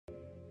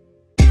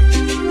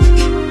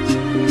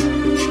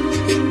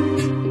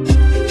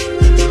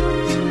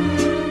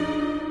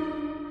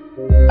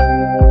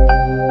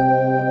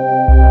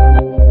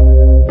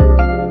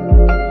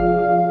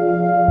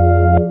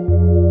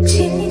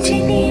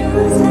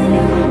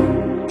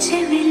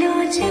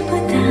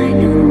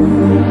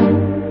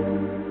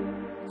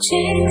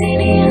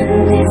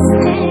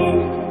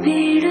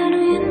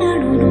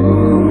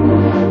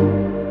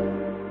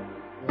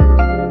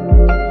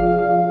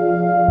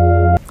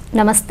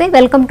నమస్తే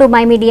welcome to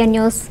my media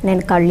news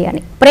నేను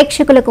కళ్యాణి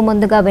ప్రేక్షకులకు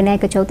ముందుగా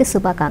వినాయక చవితి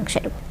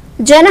శుభాకాంక్షలు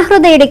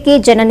జనహృదయుడికి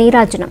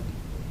జననీరాజనం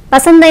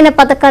పసందైన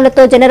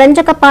పథకాలతో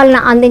జనరంజక పాలన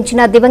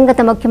అందించిన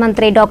దివంగత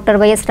ముఖ్యమంత్రి డాక్టర్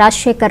వైఎస్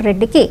రాజశేఖర్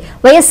రెడ్డికి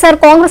వైఎస్ఆర్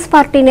కాంగ్రెస్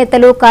పార్టీ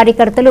నేతలు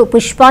కార్యకర్తలు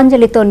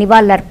పుష్పాంజలితో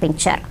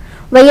నివాళులర్పించారు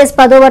వైఎస్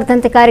 10వ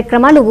వర్ధంతి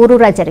కార్యక్రమాలు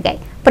ఊరూరా జరిగాయి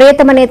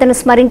ప్రియతమ నేతను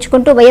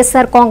స్మరించుకుంటూ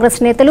వైఎస్ఆర్ కాంగ్రెస్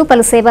నేతలు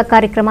పలు సేవా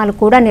కార్యక్రమాలు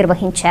కూడా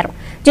నిర్వహించారు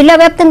జిల్లా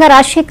వ్యాప్తంగా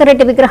రాజశేఖర్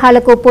రెడ్డి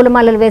విగ్రహాలకు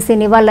పూలమాలలు వేసి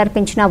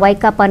నివాళులర్పించిన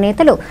వైకాపా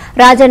నేతలు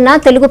రాజన్న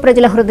తెలుగు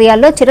ప్రజల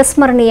హృదయాల్లో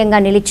చిరస్మరణీయంగా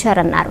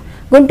నిలిచారన్నారు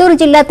గుంటూరు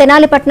జిల్లా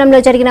తెనాలిపట్నంలో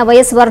జరిగిన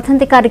వైఎస్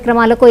వర్ధంతి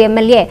కార్యక్రమాలకు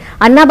ఎమ్మెల్యే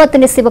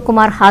అన్నాబత్తుని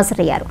శివకుమార్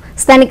హాజరయ్యారు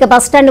స్థానిక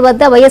బస్టాండ్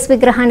వద్ద వైఎస్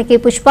విగ్రహానికి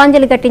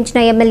పుష్పాంజలి ఘటించిన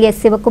ఎమ్మెల్యే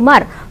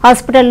శివకుమార్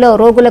హాస్పిటల్లో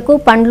రోగులకు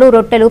పండ్లు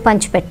రొట్టెలు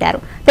పంచిపెట్టారు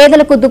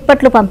పేదలకు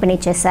దుప్పట్లు పంపిణీ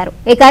చేశారు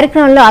ఈ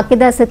కార్యక్రమంలో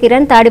అక్కిదాసు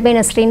కిరణ్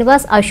తాడిబైన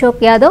శ్రీనివాస్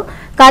అశోక్ యాదవ్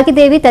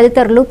కాకిదేవి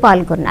తదితరులు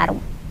పాల్గొన్నారు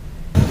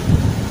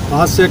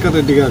రాజశేఖర్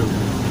రెడ్డి గారు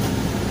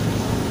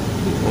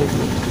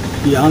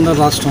ఈ ఆంధ్ర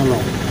రాష్ట్రంలో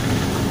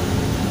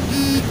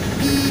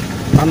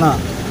తన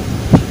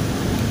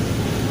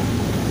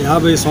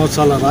 50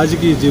 సంవత్సరాల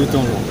రాజకీయ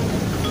జీవితంలో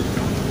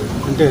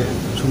అంటే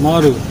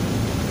సుమారు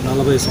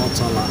 40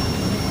 సంవత్సరాల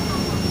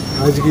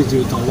రాజకీయ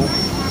జీవితంలో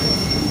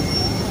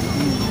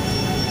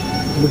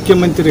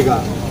ముఖ్యమంత్రిగా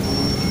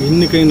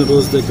ఎన్నికైన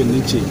రోజు దగ్గర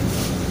నుంచి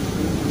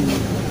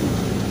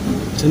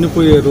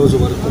చనిపోయే రోజు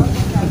వరకు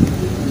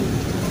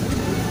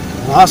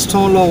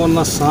రాష్ట్రంలో ఉన్న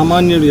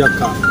సామాన్యుడి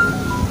యొక్క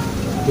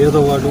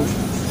పేదవాడు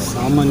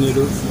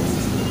సామాన్యుడు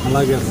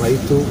అలాగే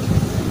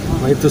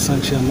రైతు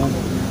సంక్షేమం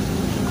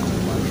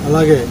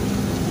అలాగే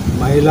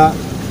మహిళ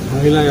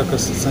యొక్క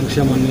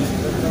సంక్షేమాన్ని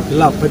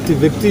ఇలా ప్రతి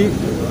వ్యక్తి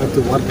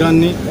ప్రతి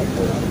వర్గాన్ని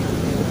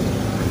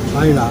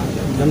ఆయన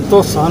ఎంతో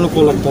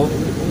సానుకూలంతో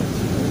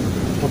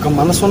ఒక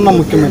మనసున్న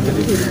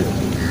ముఖ్యమంత్రి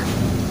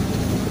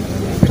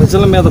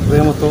ప్రజల మీద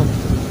ప్రేమతో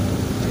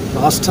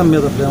రాష్ట్రం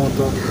మీద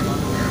ప్రేమతో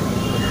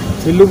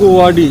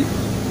తెలుగువాడి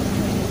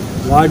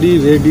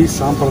వేడి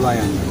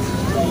సాంప్రదాయాన్ని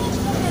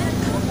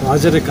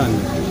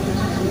రాజరికాన్ని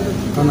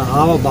తన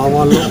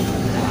హావభావాల్లో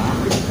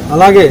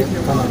అలాగే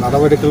తన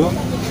నడవడికలో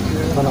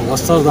తన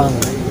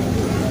వస్త్రధారణలో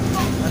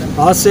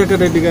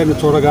రాజశేఖర్ రెడ్డి గారిని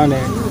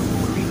చూడగానే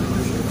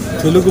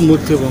తెలుగు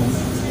మూర్తి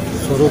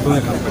స్వరూపమే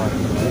కనపడాలి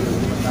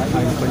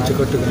ఆయన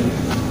పంచకట్టు కానీ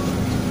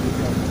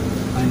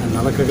ఆయన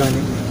నడక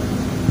కానీ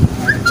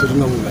ఆయన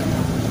చిరునవ్వు కానీ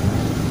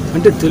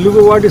అంటే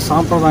తెలుగువాడి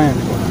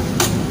సాంప్రదాయాన్ని కూడా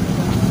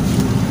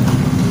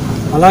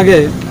అలాగే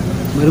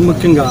మరి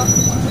ముఖ్యంగా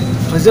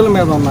ప్రజల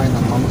మీద ఉన్న ఆయన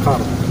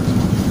మమకారం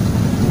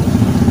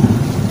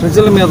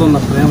ప్రజల మీద ఉన్న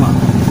ప్రేమ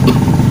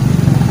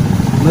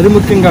మరి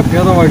ముఖ్యంగా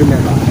పేదవాడి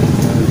మీద